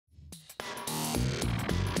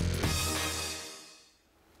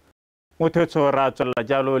Motho ra tswela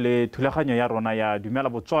jalo le thulaganyo ya rona ya Dumela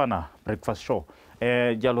Botswana Breakfast Show.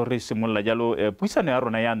 Jalo re simolla jalo puisano ya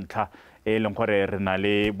rona ya ntlha leng gore re na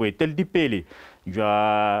le boeteledipele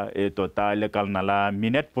jwa tota le kalana la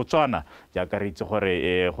Minet Botswana jaaka re itse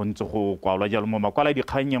gore go ntse go kwalwa jalo mo makwala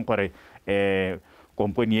dikganyeng gore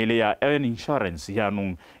komponi ele ya Aon Insurance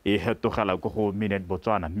yaanong e hetogela go go Minet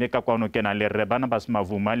Botswana mme ka kwano ke na le re bana ba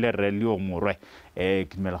Mavuma le re le Morwe ke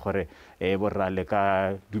dumela gore borra le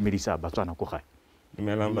ka dumedisa Batswana go gae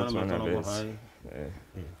Dumelang Batswana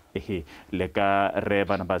le ka re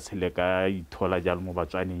bana ba tshele ka ithola jalo mo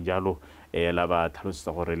Batswaneng jalo la ba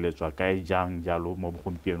tlhalosetsa gore le tswa kae jang jalo mo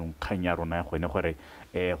gompienong kgang ya rona gone gore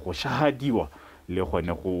go shahadiwa le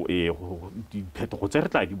gone go diphetogo tse re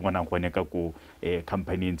tla di bonang gone ka ko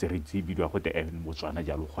company ntse re itse bidwa go te Aon Botswana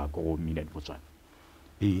jalo go go Minet Botswana.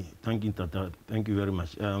 Thank you, Tata. Thank you very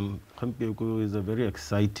much. Kampieko is a very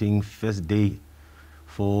exciting first day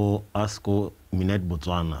for us go Minet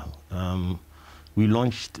Botswana. We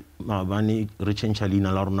launched Mabani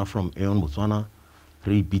Rechenjalina Laruna from Aon Botswana,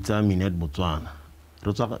 Rebita Minet Botswana.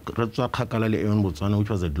 Retswa Kakala le Aon Botswana, which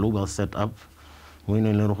was a global setup. We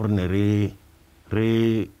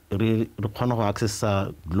re access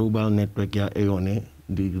a global network ya Aon,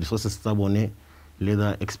 the resources tabone,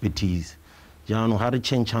 leather expertise. Jano ha re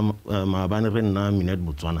change Mabani re na Minet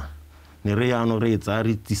Botswana. Ne re ano re tsa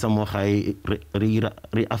re tsisa mo gae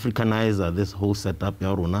re Africanize this whole setup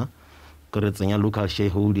ya rona. Re tsenya local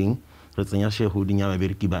shareholding, re tsenya shareholding ya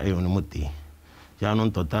babereki ba Aon mo teng.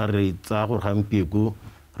 Jaanong tota re tsa go gampieko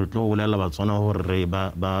re tlo bolela Batswana gore re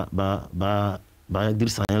ba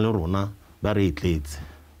dirisana le rona ba re tletse.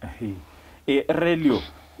 Relio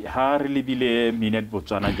ha re lebile Minet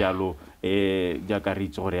Botswana jalo jaaka re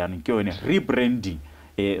itse gore yana ke yone rebranding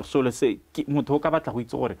so le se motho ka batla go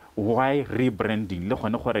itse gore why rebranding le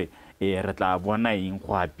gone gore re tla bona eng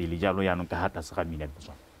go apile jalo yana ka hata se ga Minet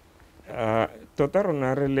Botswana. Tota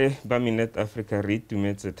rona re le ba Minet Africa re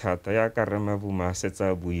itumetse thata ya ka re Mavuma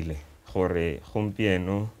setsa buile gore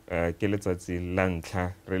gompieno ke letsatsi la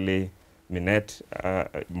ntlha re le Minet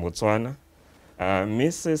Botswana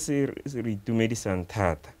mme se re itumedisang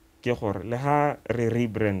thata ke gore le ha re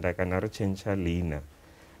rebranda kana re change leina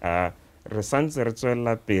re santse re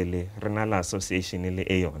tswela pele re na la association le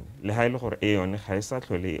Aon le ha ile gore Aon ga e sa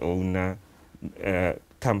tlhole owner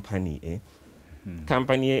company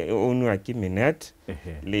company ownwa ke Minet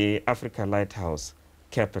le Africa Lighthouse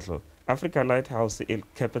Capital. Africa Lighthouse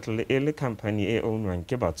Capital le company ownwa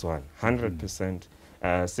ke Botswana 100%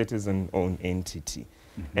 citizen owned entity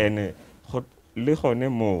and le gone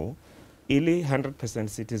mo ile 100%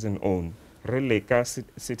 citizen owned re le ka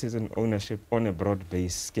citizen ownership on a broad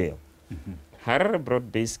based scale. Ha re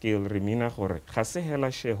broad based scale re mina gore ga se hela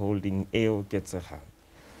shareholding eo ke tsegang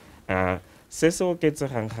se se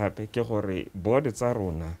oketsegang gape ke gore board tsa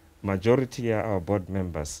rona majority ya our board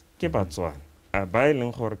members ke Batswana ba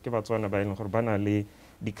ileng gore ke Batswana ba ileng gore bana le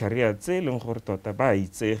di career tse ileng gore tota ba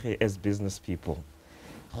itsege as business people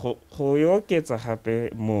go yo ketsa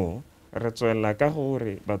gape mo re tswela ka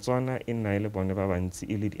gore Batswana e nna ile bone ba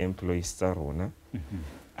bantsi ile di employees tsa rona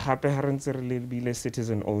gape ha re ntse re lebile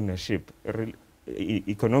citizen ownership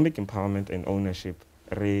economic empowerment and ownership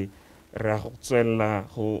re tswela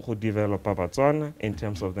go develop Batswana in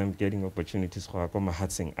terms of them getting opportunities go go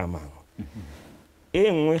mahatseng a mangwe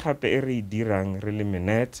nngwe gape e re dirang re le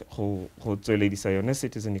Minet go tsweledisa yone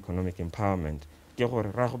citizen economic empowerment ke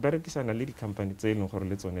gore ra go berekisana le di company tse ileng gore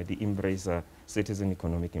le tsone di embrace citizen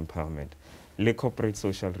economic empowerment le corporate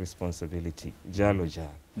social responsibility jalo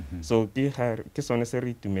so ke sone se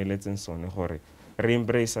re itumeletseng sone gore re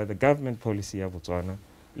embrace the government policy ya Botswana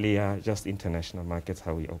le ya just international markets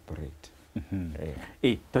how we operate.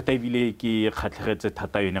 Tota ebile ke kgatlhegetse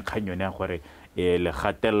thata yone kgang yone ya gore le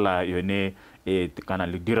gatella yone kana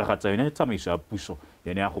le diragatsa yone tsamaiso ya puso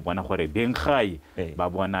yone ya go bona gore beng gae ba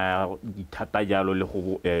bona dithata jalo le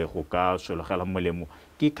go ka sologela molemo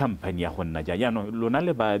ke company ya go nna jaanong lona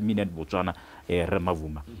le ba Minet Botswana re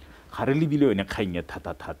Mavuma ga re lebile yone kgang ya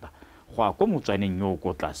thata go a ko Motswaneng yo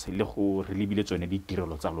go tlase le go re lebile tsone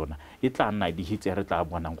ditirelo tsa lona e tla nna di hitse re tla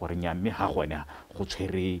bonang gore nya mme ha gone go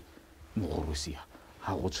tshwere mogorosia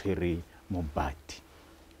ha go tshwere Mompati.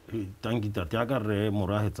 Thank you Tata ka re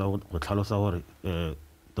morahetsa go tlhalosa gore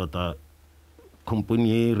tota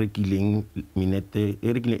company e rekileng Minet e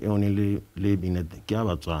rekile Aon le Minet ke ya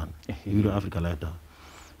Batswana e Africa Lighthouse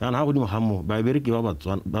yana ha go di mogamo ba bereki ba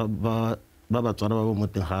Batswana ba Batswana ba mo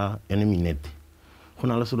teng ga ene Minet go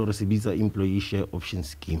na le selo re se bitsa employee share option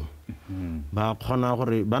scheme ba khona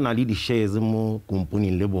gore ba na le di shares mo company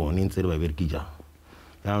le bone ntse re ba bereki ja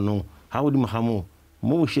yaanong ha go di mogamo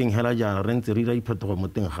mo sheng hela jana re ntse re ra diphetogo mo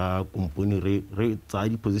teng ga kompone re tsa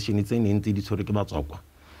di position tse neng tse di tshwere ke Batswakwa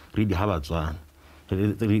re di ha Batswana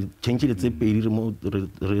re change le tse pedi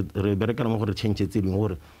re berekela mo gore change tse dingwe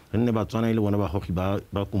gore re nne Batswana ile bona ba gogi ba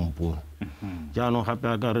kompone jaanong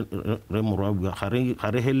gape ka re morwa bua ga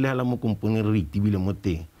re hellela mo kompone re itibile mo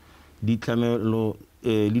teng di tlamelo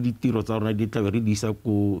le ditiro tsa rona di tlabe re di isa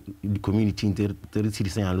ko di community tse re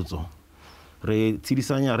tshedisanya le tsona re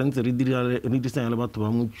tshedisanya re ntse re dirisanya le batho ba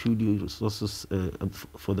motšhudi resources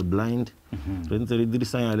for the blind re ntse re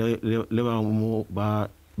dirisanya le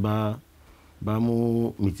ba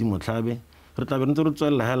mo metsi motlhabe re tlabe re ntse re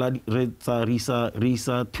tswelela hela re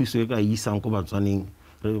isa thuso e ka isang ko Batswaneng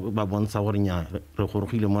re ba bontsha gore nya re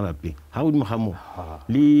gorogile mo lapeng ha o di mogamo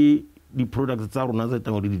le di products tsa rona tse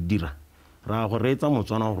tang re di dira ra go re tsa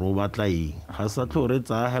Motswana gore o batla eng ga sa tlo re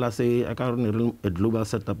tsa hela se a ka re a global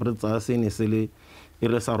setup re tsa se ne se le e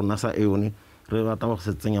re sa rona sa Aon re batla go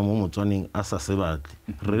se tsenya mo Motswaneng a sa se batle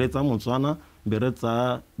re tsa Motswana be re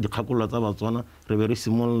tsa dikgakololo tsa Batswana re be re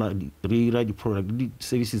simolla re ira di product di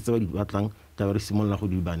services tse ba di batlang ta be re simolla go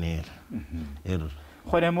di banela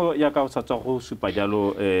gone mo ya ka o sa tswa go supa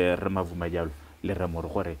jalo re Mavuma jalo le re more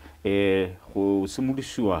gore go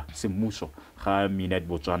simolosiwa semmuso ga Minet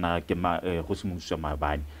Botswana ke go simolosiwa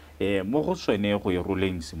mabane mo go swene go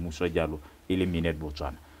roleng semmuso jalo e le Minet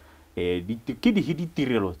Botswana ke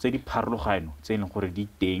ditirelo tse di pharologano tse leng gore di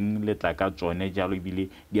teng le tla ka tsone jalo ebile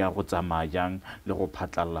di a go tsamaya jang le go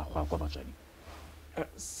phatlalla go kwa Batswaneng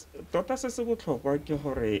tota se se botlhokwa ke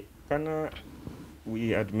gore kana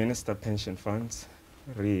we administer pension funds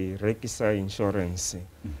re rekisa insurance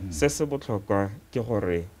se se botlhokwa ke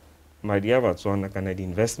gore madi a Batswana kana di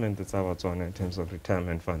investment tsa Batswana in terms of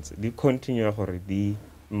retirement funds di continue gore di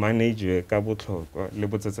manage ka botlhokwa le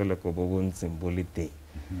botsetseleko bo bontseng bo le teng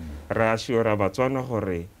ra assure Batswana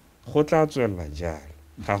gore go tla tswela jalo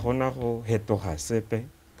ga gona go hetoga sepe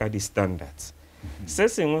ka di standards se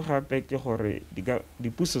sengwe gape ke gore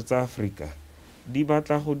dipuso tsa Africa di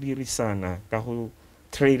batla go dirisana ka go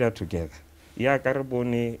trade together ya ka re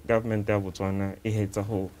bone government ya Botswana e hetsa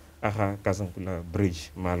go aga Kazankula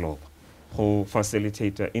Bridge Maloba go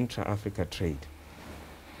facilitate intra-Africa trade.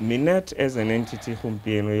 Minet as an entity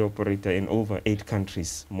gompieno e operator in over 8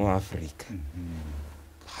 countries mo Africa.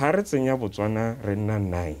 Ha re tsenya Botswana re nna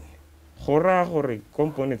 9. Go ra gore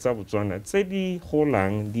kompone tsa Botswana tse di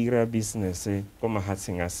golang dira business ko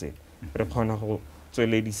mahatsheng a se re kgona go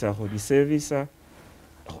tsweledisa go di service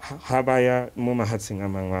ha ba ya mo mahatsheng a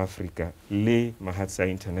mangwe a Africa le mahatsa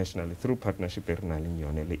internationally through partnership e re na leng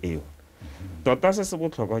yone le Aon. Tota se se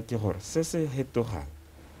botlhokwa ke gore se se hetogang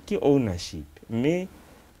ke ownership mme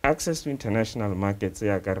access to international markets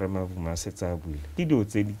ya ka re Mavuma se tsa buile ke dio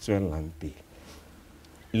tse di tswellang pele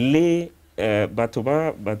le batho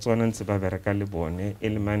ba Batswana ntse ba bereka le bone e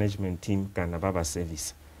le management team kana ba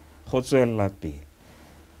service go tswella pele.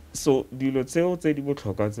 So dilo tseo tse di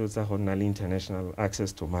botlhokwa tseo tsa go nna le international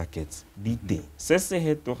access to markets di teng se se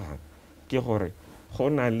hetogang ke gore go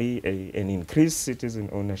na le an increased citizen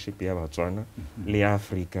ownership ya Batswana le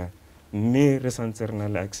Africa mme re santse re na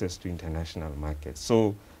le access to international markets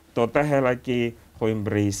so tota hela ke go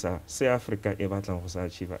embrace se Africa e batlang go se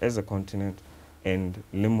achieve as a continent and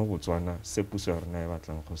le mo Botswana se puso ya rona e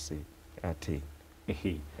batlang go se attain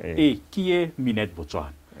ke ye Minet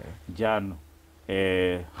Botswana jano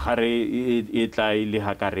gare e tla ile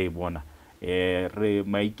ha ka re bona re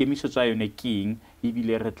maikemisetso a yone king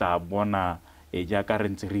ebile re tla bona ja ka re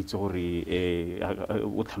ntse re itse gore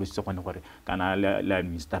o tlhalositse gone gore kana le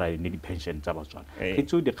administer yone di pension tsa Batswana ke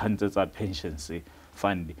tso di kgantse tsa pensions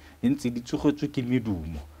fund ntse di tsogetswe ke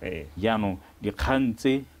medumo jaanong di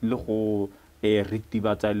kgantse le go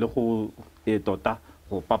ritibatsa le go tota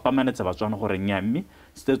go papamanetsa Batswana gore nyammi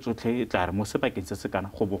se tsotlhe tla re mo sebakeng se se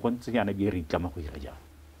kana go bo go ntse yana di re itlama go ira jang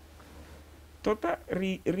tota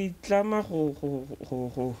re itlama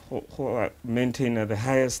go maintain the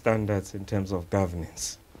highest standards in terms of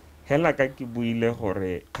governance hela ka ke buile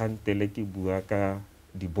gore khantele ke bua ka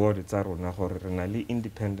di board tsa rona gore re na le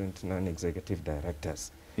independent non-executive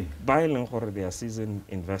directors ba ileng gore they are seasoned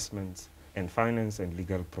investments and finance and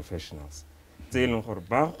legal professionals tse ileng gore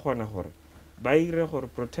ba gona gore ba ire gore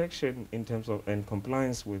protection in terms of and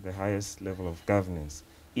compliance with the highest level of governance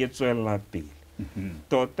e tswela pele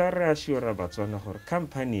tota re assure Batswana gore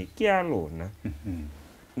company ke a lona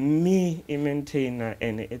mme e maintainer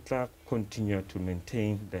and it tla continue to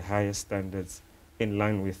maintain the highest standards in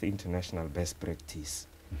line with international best practice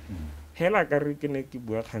hela ka re ke ne ke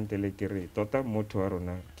bua khantele ke re tota motho wa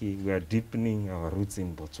rona ke we are deepening our roots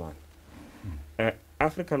in Botswana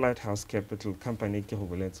Africa Lighthouse Capital company ke go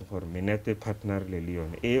boletse gore Minet partner le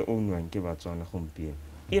yone e ownwang ke Batswana gompieno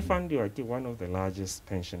e fundiwa ke one of the largest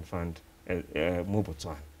pension fund mo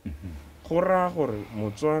Botswana go ra gore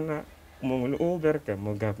Motswana mongwe le o bereka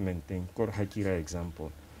mo governmenteng gore ha kira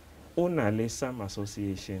example o na le some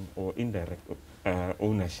association or indirect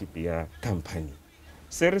ownership ya company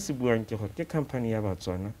se re se buang ke gore ke company ya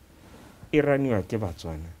Batswana e raniwa ke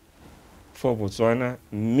Batswana for Botswana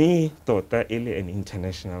mme tota e le an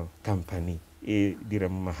international company e dira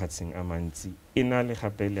mo mahatsheng a mantsi e na le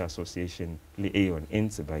gape le association le Aon e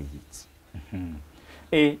ntse ba itse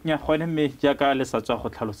nya gone mme jaaka le sa tswa go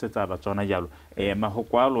tlhalosetsa Batswana jalo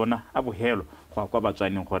mahoko a lona a bohelo go kwa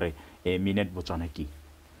Batswaneng gore Minet Botswana ke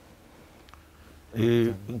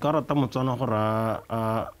nka rata Motswana gore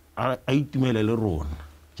a itumele le rona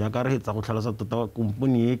jaaka re hetsa go tlhalosa tota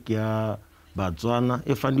komponi e ke ya Batswana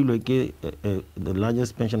e fundilwe ke the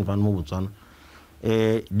largest pension fund mo Botswana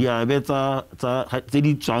diabe tsa tse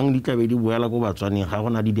di tswang di tlabe di boela go Batswaneng ga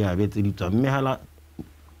gona diabe tse di tswang mme hala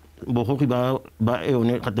bogogi ba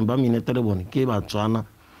yone gateng ba Minet le bone ke Batswana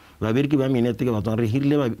babereki ba Minet ke Batswana re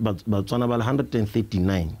hirile Batswana ba le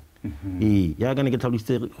 139 ya ka ne ke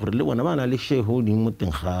tlhalositse gore le bona ba na le shareholding mo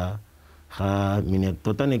teng ga Minet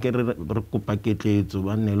tota ne ke re kopa ketletso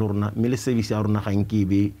ba nne le rona mme le service ya rona ga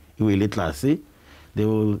nkebe e wele tlase they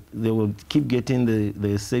will keep getting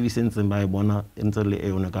the service ntse ba e bona ntse le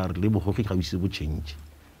yone ka re le bogogi ga bise bo change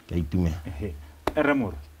ka itumela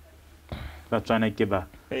Remor Batswana ke ba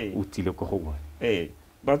o tsile go bona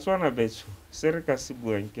Batswana betso se re ka se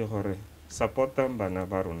buang ke gore supportang bana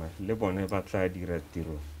ba rona le bone ba tla dira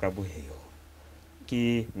tiro ka boheo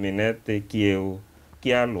ke Minet ke eo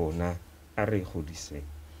ke a lona a re godise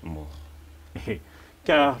mo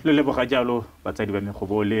ka le leboga jalo batsadi ba me go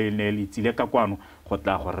bo le ne le tsile ka kwano go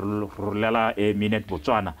tla go rolela Minet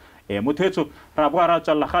Botswana motho etso ra bo ra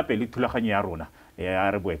tsalla gape le thulaganyo ya rona a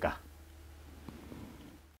re boeka